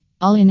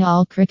All in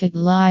all, Cricket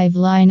Live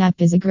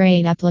Lineup is a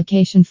great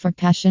application for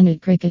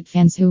passionate cricket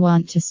fans who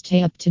want to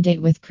stay up to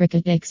date with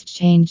cricket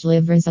exchange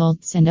live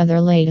results and other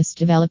latest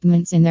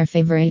developments in their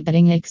favorite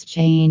betting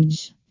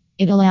exchange.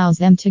 It allows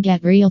them to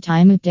get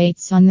real-time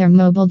updates on their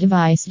mobile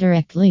device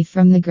directly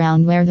from the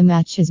ground where the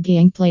match is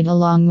being played,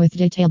 along with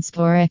detailed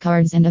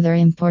scorecards and other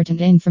important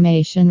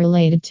information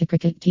related to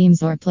cricket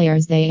teams or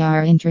players they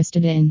are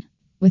interested in.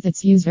 With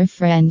its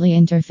user-friendly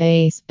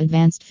interface,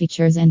 advanced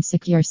features and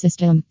secure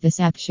system,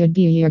 this app should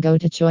be your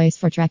go-to choice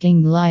for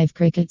tracking live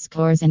cricket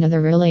scores and other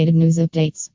related news updates.